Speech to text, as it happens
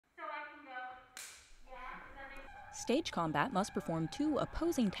Stage combat must perform two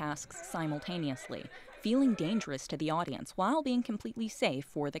opposing tasks simultaneously, feeling dangerous to the audience while being completely safe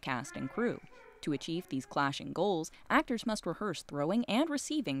for the cast and crew. To achieve these clashing goals, actors must rehearse throwing and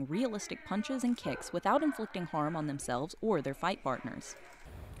receiving realistic punches and kicks without inflicting harm on themselves or their fight partners.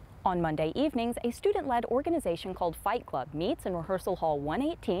 On Monday evenings, a student-led organization called Fight Club meets in Rehearsal Hall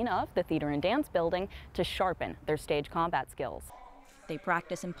 118 of the Theater and Dance Building to sharpen their stage combat skills. They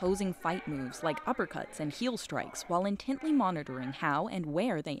practice imposing fight moves like uppercuts and heel strikes while intently monitoring how and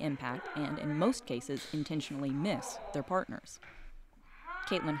where they impact and, in most cases, intentionally miss their partners.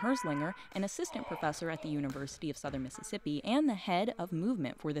 Caitlin Herzlinger, an assistant professor at the University of Southern Mississippi and the head of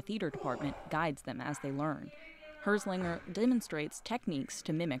movement for the theater department, guides them as they learn. Herzlinger demonstrates techniques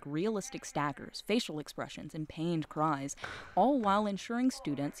to mimic realistic staggers, facial expressions, and pained cries, all while ensuring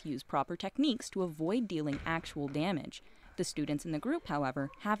students use proper techniques to avoid dealing actual damage. The students in the group, however,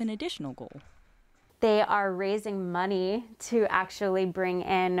 have an additional goal. They are raising money to actually bring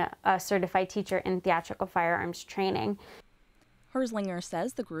in a certified teacher in theatrical firearms training. Herzlinger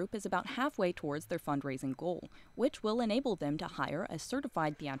says the group is about halfway towards their fundraising goal, which will enable them to hire a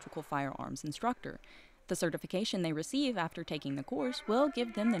certified theatrical firearms instructor. The certification they receive after taking the course will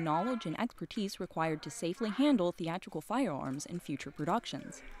give them the knowledge and expertise required to safely handle theatrical firearms in future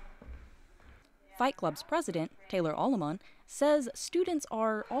productions. Fight Club's president, Taylor Alleman, says students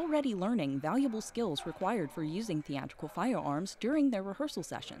are already learning valuable skills required for using theatrical firearms during their rehearsal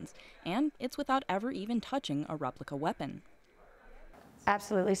sessions, and it's without ever even touching a replica weapon.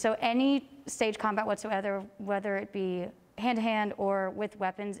 Absolutely. So any stage combat whatsoever, whether it be hand-to-hand or with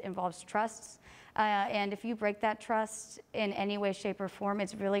weapons, involves trust. And if you break that trust in any way, shape, or form,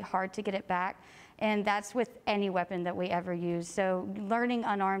 it's really hard to get it back. And that's with any weapon that we ever use. So learning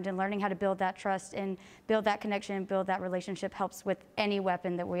unarmed and learning how to build that trust and build that connection and build that relationship helps with any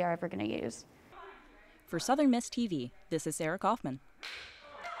weapon that we are ever going to use. For Southern Miss TV, this is Sarah Kofman.